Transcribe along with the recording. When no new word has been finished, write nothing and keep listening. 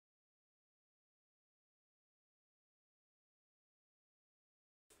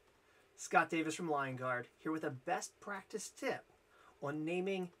Scott Davis from Liongard, here with a best practice tip on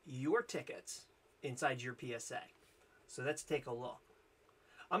naming your tickets inside your PSA. So let's take a look.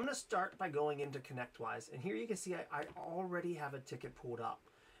 I'm going to start by going into ConnectWise, and here you can see I already have a ticket pulled up.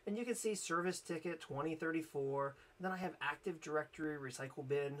 And you can see service ticket 2034, and then I have Active Directory Recycle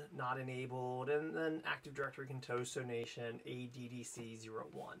Bin not enabled, and then Active Directory Contoso Nation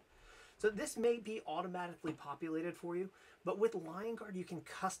ADDC01. So this may be automatically populated for you, but with Liongard you can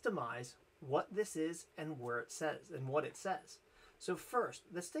customize what this is and where it says and what it says. So first,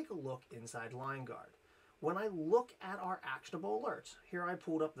 let's take a look inside Liongard. When I look at our actionable alerts, here I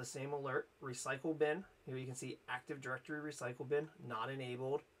pulled up the same alert, Recycle Bin. Here you can see Active Directory Recycle Bin not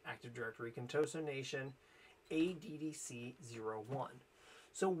enabled, Active Directory Contoso Nation ADDC01.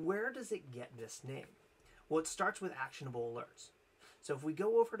 So where does it get this name? Well, it starts with actionable alerts. So if we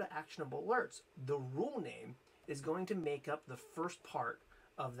go over to actionable alerts, the rule name is going to make up the first part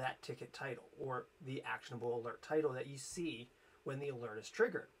of that ticket title, or the actionable alert title that you see when the alert is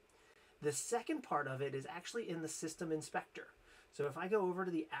triggered. The second part of it is actually in the system inspector. So if I go over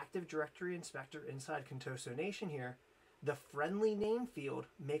to the Active Directory Inspector inside Contoso Nation here, the friendly name field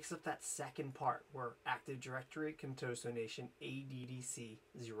makes up that second part, where Active Directory Contoso Nation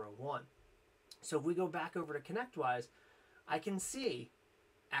ADDC01. So if we go back over to ConnectWise, I can see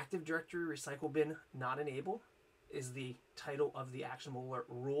Active Directory Recycle Bin not enabled is the title of the actionable alert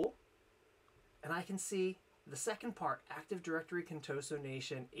rule. And I can see the second part, Active Directory Contoso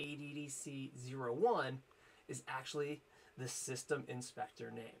Nation ADDC01, is actually the system inspector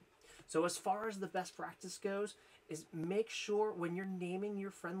name. So as far as the best practice goes, is make sure when you're naming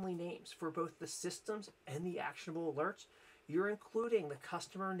your friendly names for both the systems and the actionable alerts, you're including the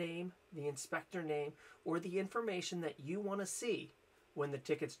customer name, the inspector name, or the information that you want to see when the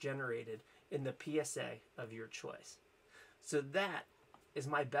ticket's generated in the PSA of your choice. So that is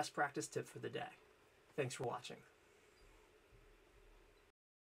my best practice tip for the day. Thanks for watching.